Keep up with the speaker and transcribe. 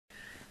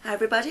Hi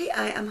everybody,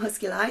 I am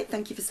Husky Light.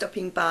 Thank you for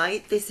stopping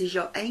by. This is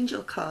your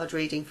angel card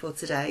reading for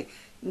today,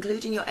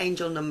 including your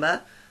angel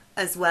number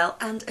as well,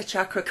 and a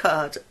chakra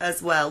card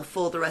as well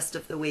for the rest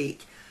of the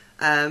week.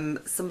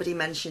 Somebody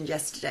mentioned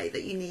yesterday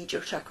that you need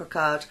your chakra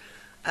card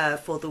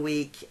for the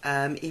week,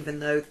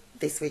 even though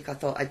this week I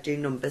thought I'd do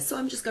numbers. So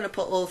I'm just going to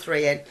put all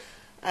three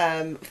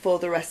in for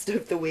the rest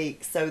of the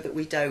week so that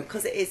we don't,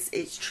 because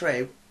it's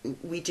true,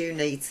 we do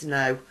need to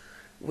know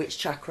which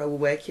chakra we're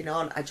working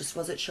on. I just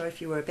wasn't sure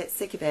if you were a bit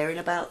sick of hearing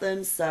about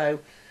them, so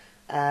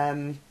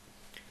that's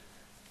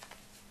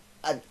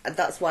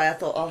why I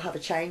thought I'll have a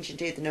change and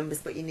do the numbers,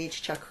 but you need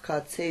your chakra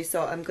card too,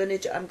 so I'm gonna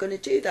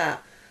do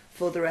that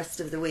for the rest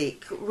of the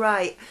week.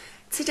 Right,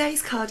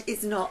 today's card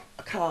is not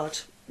a card.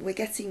 We're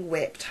getting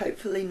whipped,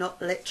 hopefully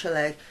not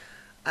literally,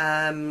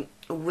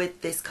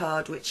 with this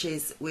card, which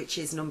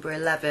is number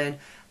 11,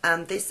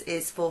 and this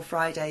is for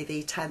Friday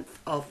the 10th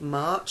of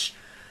March.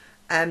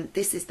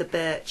 This is the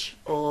birch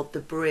or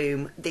the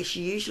broom. This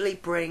usually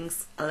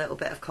brings a little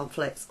bit of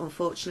conflict,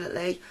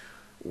 unfortunately.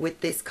 With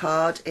this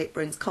card, it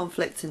brings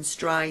conflict and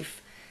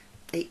strife.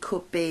 It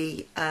could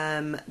be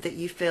that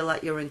you feel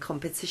like you're in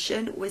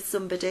competition with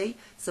somebody.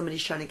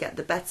 Somebody's trying to get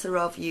the better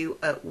of you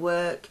at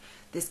work.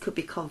 This could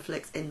be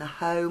conflict in the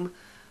home,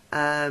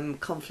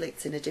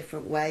 conflict in a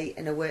different way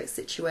in a work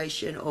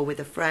situation or with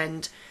a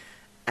friend.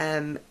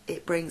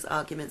 It brings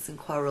arguments and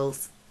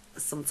quarrels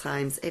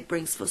sometimes. It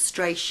brings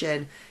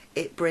frustration.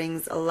 It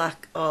brings a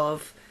lack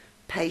of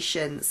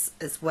patience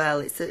as well.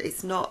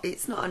 It's not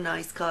a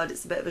nice card.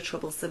 It's a bit of a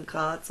troublesome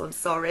card, so I'm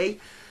sorry.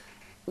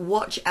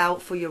 Watch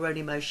out for your own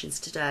emotions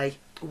today.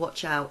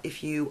 Watch out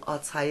if you are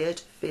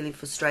tired, feeling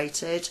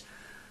frustrated.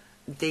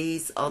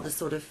 These are the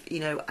sort of,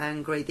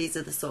 angry. These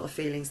are the sort of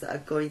feelings that are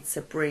going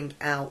to bring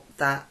out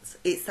that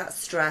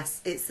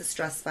stress. It's the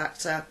stress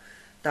factor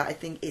that I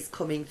think is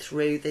coming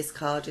through this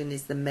card and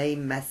is the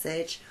main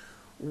message.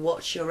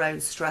 Watch your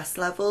own stress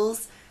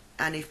levels.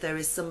 And if there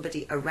is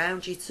somebody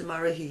around you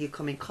tomorrow who you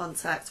come in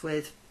contact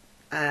with,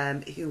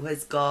 who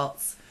has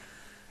got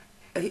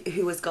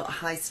a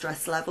high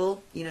stress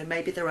level,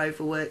 maybe they're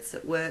overworked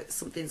at work,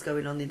 something's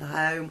going on in the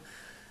home,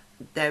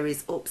 there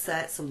is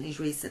upset, something's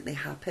recently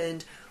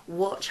happened.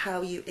 Watch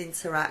how you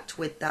interact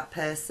with that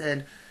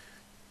person.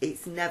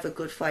 It's never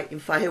good fighting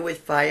fire with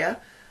fire.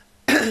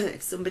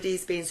 If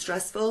somebody's being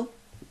stressful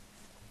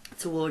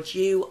towards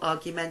you,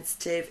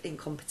 argumentative, in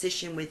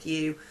competition with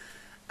you,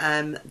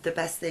 the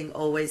best thing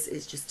always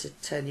is just to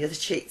turn the other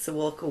cheek, to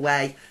walk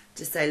away,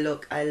 to say,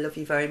 look, I love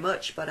you very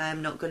much, but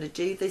I'm not going to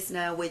do this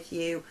now with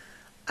you.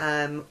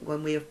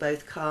 When we have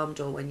both calmed,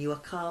 or when you are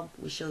calm,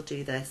 we shall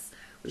do this.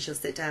 We shall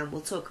sit down,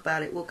 we'll talk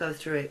about it, we'll go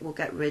through it, we'll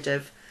get rid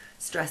of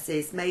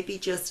stresses. Maybe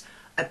just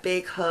a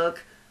big hug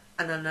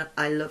and an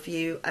I love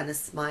you and a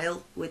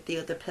smile with the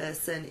other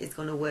person is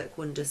going to work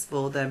wonders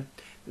for them.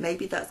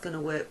 Maybe that's going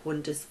to work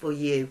wonders for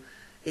you.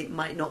 It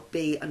might not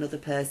be another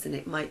person,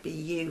 it might be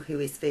you who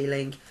is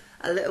feeling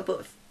a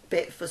little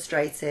bit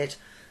frustrated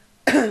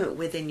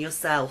within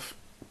yourself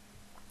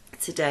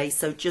today.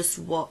 So just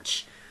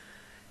watch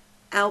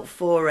out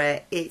for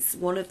it. It's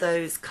one of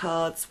those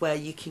cards where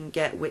you can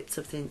get whipped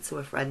up into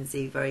a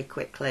frenzy very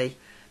quickly.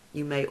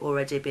 You may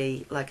already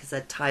be, like I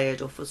said,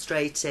 tired or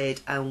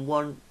frustrated, and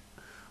one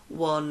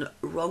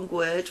wrong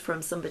word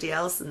from somebody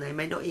else, and they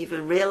may not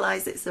even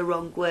realise it's the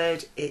wrong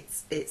word. It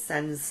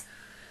sends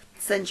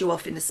you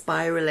off in a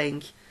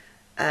spiralling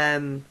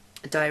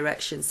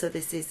direction. So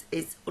this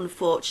is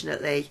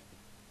unfortunately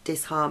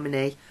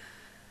disharmony.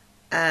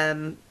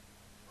 And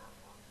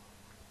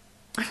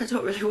I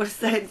don't really want to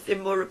say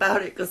anything more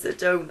about it because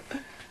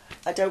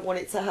I don't want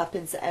it to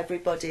happen to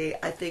everybody.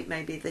 I think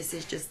maybe this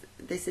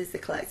is the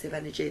collective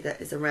energy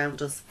that is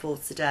around us for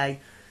today.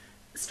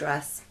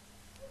 Stress,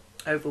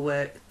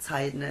 overwork,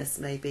 tiredness.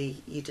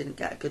 Maybe you didn't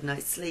get a good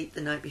night's sleep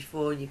the night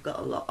before and you've got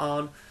a lot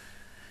on.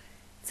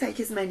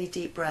 Take as many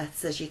deep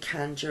breaths as you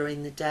can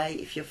during the day.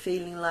 If you're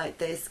feeling like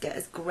this, get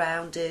as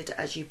grounded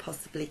as you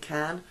possibly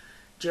can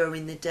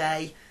during the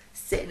day.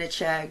 Sit in a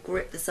chair,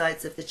 grip the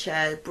sides of the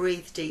chair,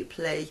 breathe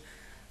deeply,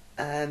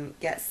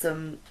 get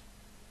some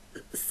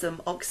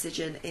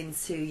oxygen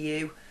into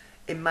you.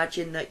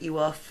 Imagine that you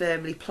are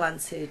firmly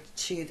planted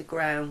to the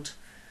ground.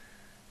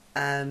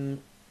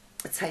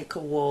 Take a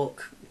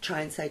walk.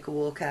 Try and take a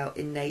walk out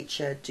in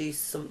nature. Do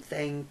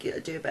something. Do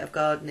a bit of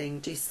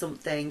gardening. Do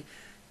something.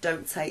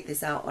 Don't take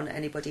this out on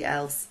anybody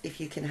else if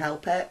you can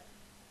help it,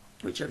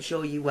 which I'm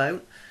sure you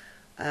won't.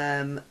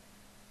 And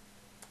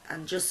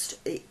just,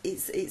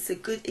 it's a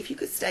good, if you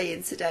could stay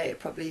in today, it'd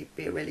probably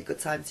be a really good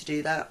time to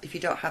do that. If you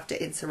don't have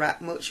to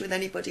interact much with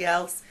anybody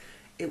else,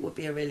 it would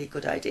be a really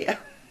good idea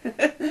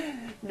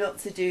not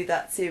to do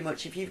that too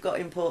much. If you've got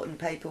important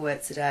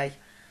paperwork today,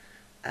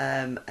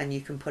 and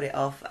you can put it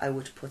off, I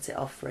would put it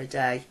off for a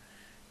day.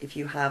 If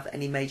you have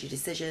any major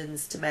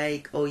decisions to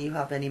make, or you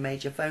have any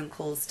major phone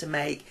calls to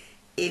make,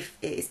 if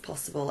it is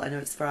possible, I know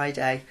it's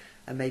Friday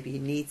and maybe you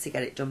need to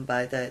get it done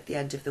by the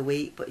end of the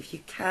week, but if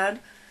you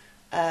can,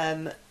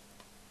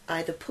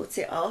 either put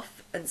it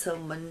off until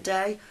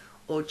Monday,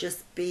 or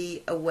just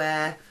be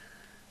aware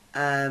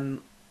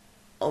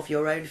of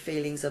your own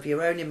feelings, of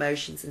your own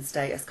emotions, and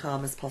stay as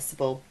calm as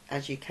possible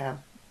as you can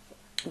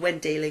when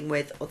dealing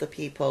with other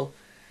people,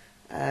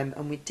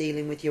 and with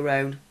dealing with your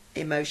own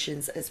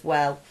emotions as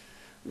well.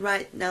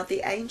 Right, now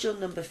the angel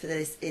number for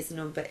this is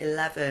number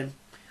 11.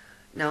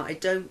 Now, I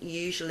don't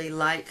usually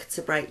like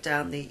to break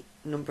down the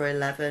number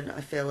 11.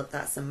 I feel that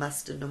that's a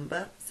master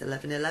number. It's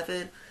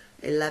 1111.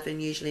 11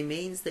 usually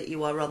means that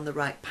you are on the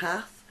right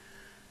path,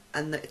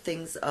 and that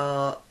things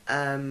are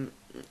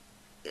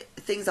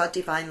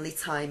divinely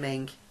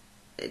timed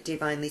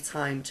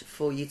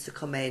for you to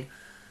come in.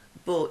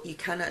 But you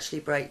can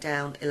actually break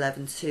down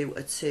 11 to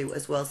a 2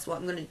 as well. So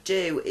what I'm going to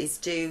do is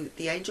do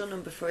the angel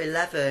number for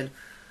 11,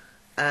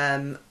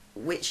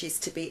 which is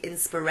to be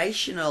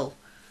inspirational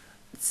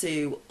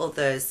to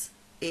others.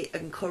 It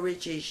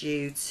encourages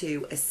you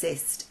to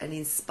assist and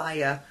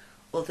inspire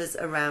others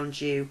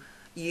around you,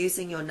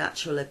 using your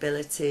natural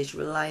abilities,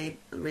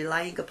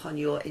 relying upon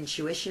your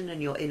intuition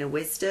and your inner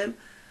wisdom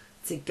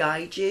to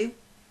guide you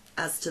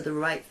as to the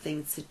right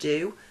thing to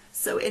do.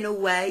 So in a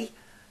way,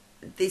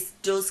 this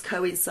does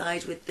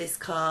coincide with this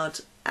card,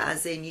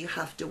 as in you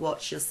have to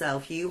watch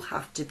yourself. You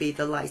have to be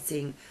the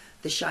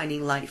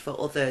shining light for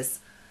others.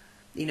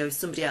 You know,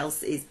 somebody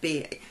else is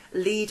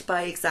lead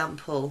by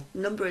example.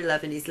 Number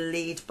 11 is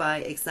lead by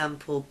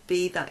example.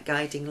 Be that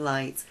guiding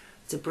light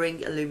to bring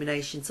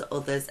illumination to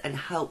others and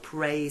help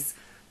raise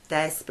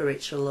their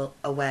spiritual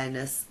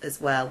awareness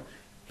as well.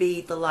 Be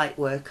the light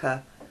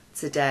worker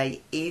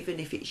today. Even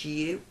if it's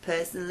you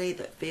personally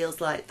that feels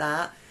like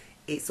that,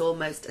 it's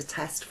almost a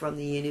test from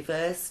the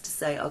universe to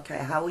say, okay,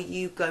 how are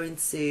you going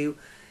to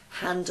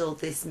handle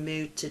this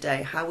mood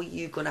today? How are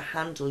you going to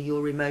handle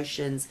your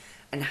emotions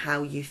and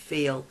how you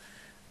feel?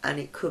 And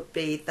it could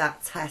be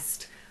that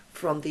test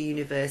from the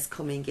universe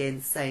coming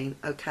in saying,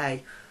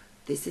 okay,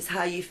 this is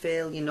how you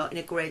feel. You're not in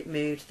a great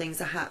mood. Things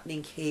are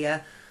happening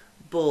here.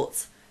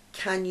 But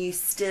can you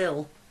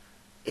still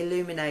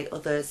illuminate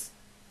others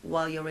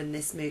while you're in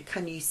this mood?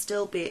 Can you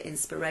still be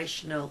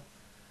inspirational?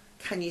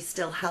 Can you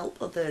still help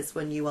others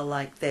when you are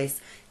like this?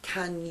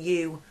 Can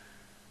you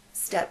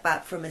step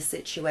back from a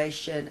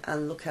situation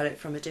and look at it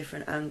from a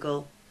different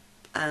angle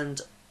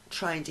and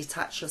try and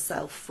detach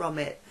yourself from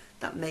it?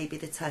 That may be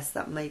the test,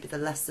 that may be the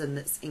lesson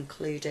that's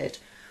included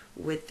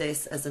with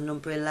this as a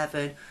number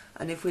 11.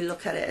 And if we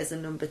look at it as a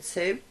number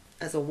 2,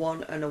 as a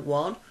 1 and a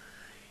 1,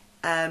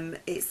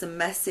 it's a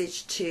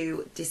message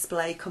to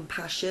display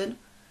compassion,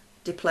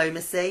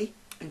 diplomacy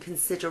and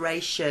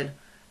consideration,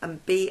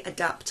 and be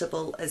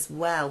adaptable as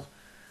well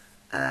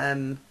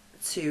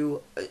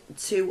to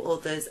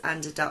others,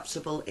 and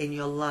adaptable in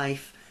your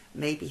life.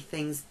 Maybe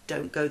things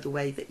don't go the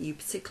way that you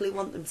particularly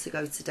want them to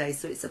go today,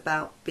 so it's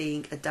about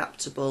being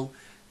adaptable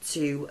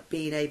to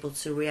being able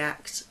to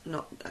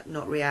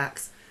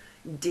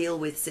deal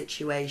with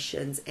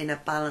situations in a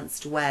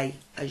balanced way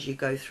as you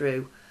go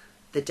through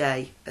the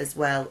day as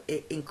well.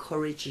 It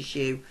encourages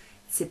you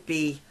to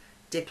be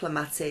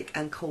diplomatic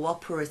and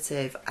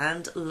cooperative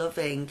and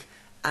loving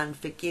and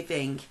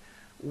forgiving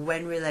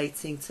when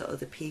relating to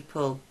other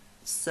people.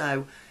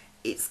 So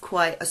it's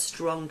quite a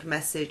strong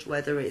message,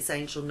 whether it's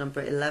angel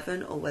number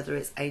 11 or whether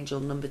it's angel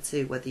number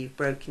 2, whether you've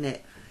broken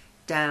it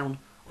down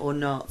or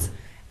not.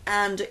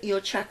 And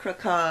your chakra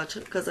card,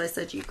 because I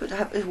said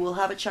we'll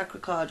have a chakra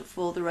card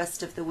for the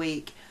rest of the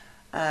week.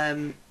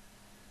 Let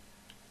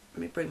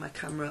me bring my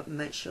camera up and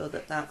make sure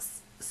that that's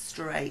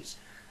straight.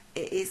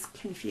 It is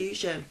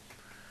confusion.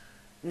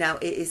 Now,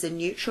 it is a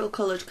neutral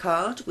coloured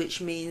card, which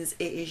means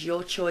it is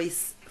your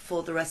choice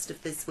for the rest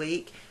of this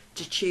week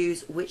to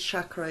choose which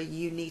chakra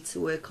you need to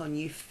work on,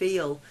 you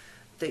feel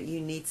that you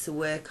need to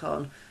work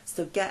on.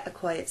 So get a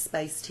quiet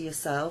space to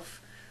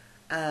yourself.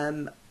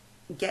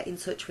 Get in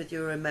touch with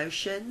your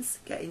emotions.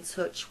 Get in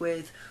touch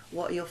with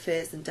what are your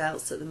fears and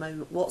doubts at the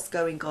moment. What's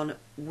going on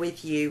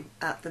with you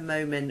at the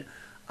moment?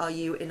 Are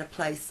you in a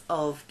place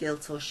of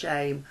guilt or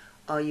shame?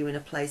 Are you in a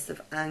place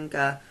of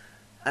anger?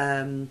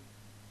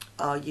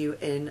 Are you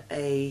in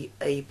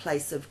a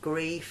place of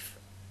grief?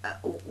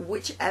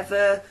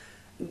 Whichever,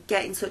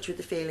 get in touch with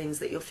the feelings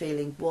that you're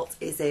feeling. What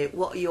is it?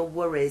 What are your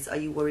worries? Are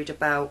you worried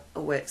about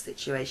a work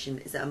situation?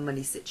 Is it a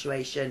money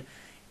situation?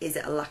 Is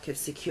it a lack of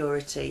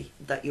security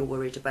that you're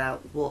worried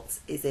about? What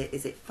is it?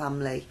 Is it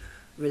family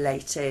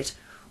related?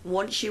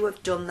 Once you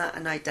have done that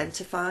and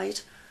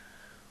identified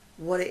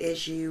what it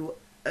is you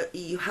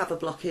have a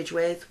blockage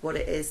with, what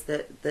it is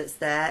that's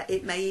there.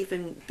 It may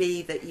even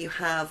be that you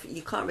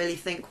can't really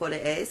think what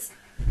it is,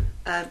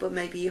 but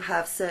maybe you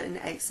have certain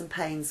aches and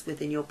pains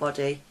within your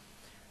body.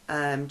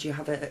 Do you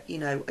have are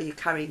you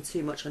carrying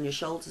too much on your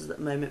shoulders at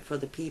the moment for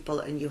other people,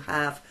 and you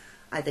have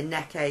either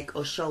neck ache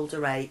or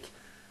shoulder ache?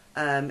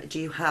 Do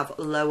you have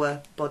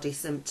lower body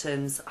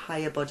symptoms,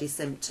 higher body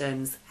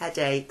symptoms,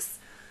 headaches?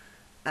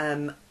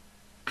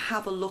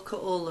 Have a look at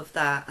all of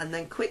that, and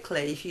then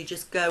quickly, if you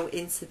just go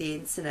into the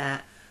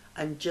internet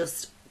and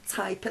just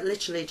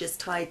literally just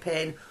type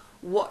in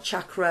what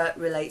chakra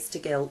relates to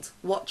guilt,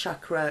 what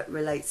chakra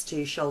relates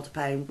to shoulder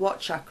pain, what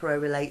chakra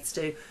relates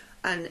to,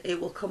 and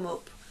it will come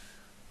up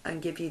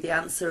and give you the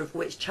answer of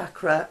which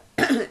chakra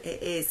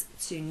it is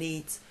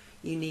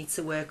you need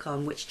to work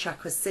on, which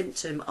chakra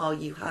symptom are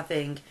you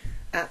having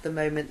at the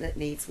moment that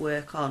needs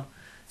work on.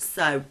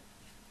 So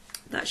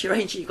that's your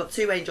angel. You've got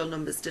 2 angel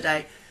numbers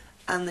today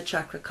and the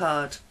chakra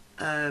card,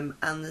 and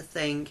the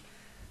thing,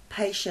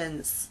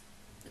 patience.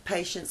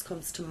 Patience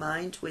comes to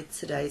mind with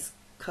today's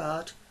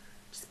card.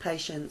 Just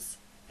patience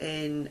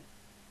in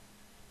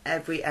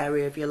every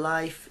area of your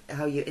life,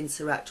 how you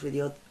interact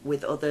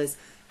with others,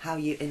 how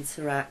you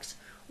interact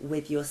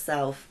with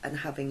yourself, and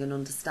having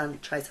an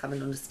try to have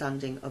an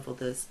understanding of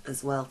others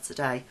as well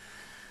today.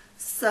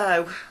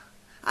 So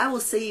I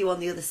will see you on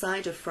the other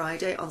side of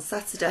Friday, on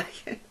Saturday.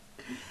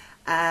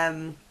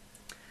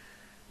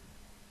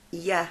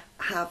 Yeah,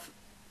 have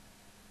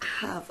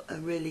a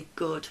really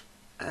good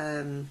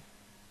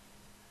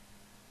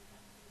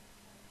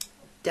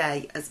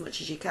day as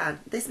much as you can.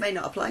 This may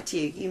not apply to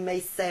you. You may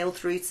sail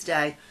through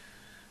today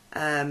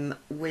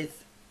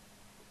with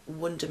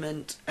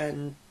wonderment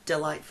and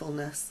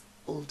delightfulness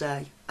all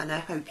day, and I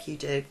hope you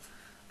do.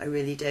 I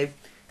really do.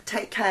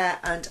 Take care,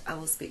 and I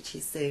will speak to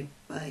you soon.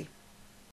 Bye.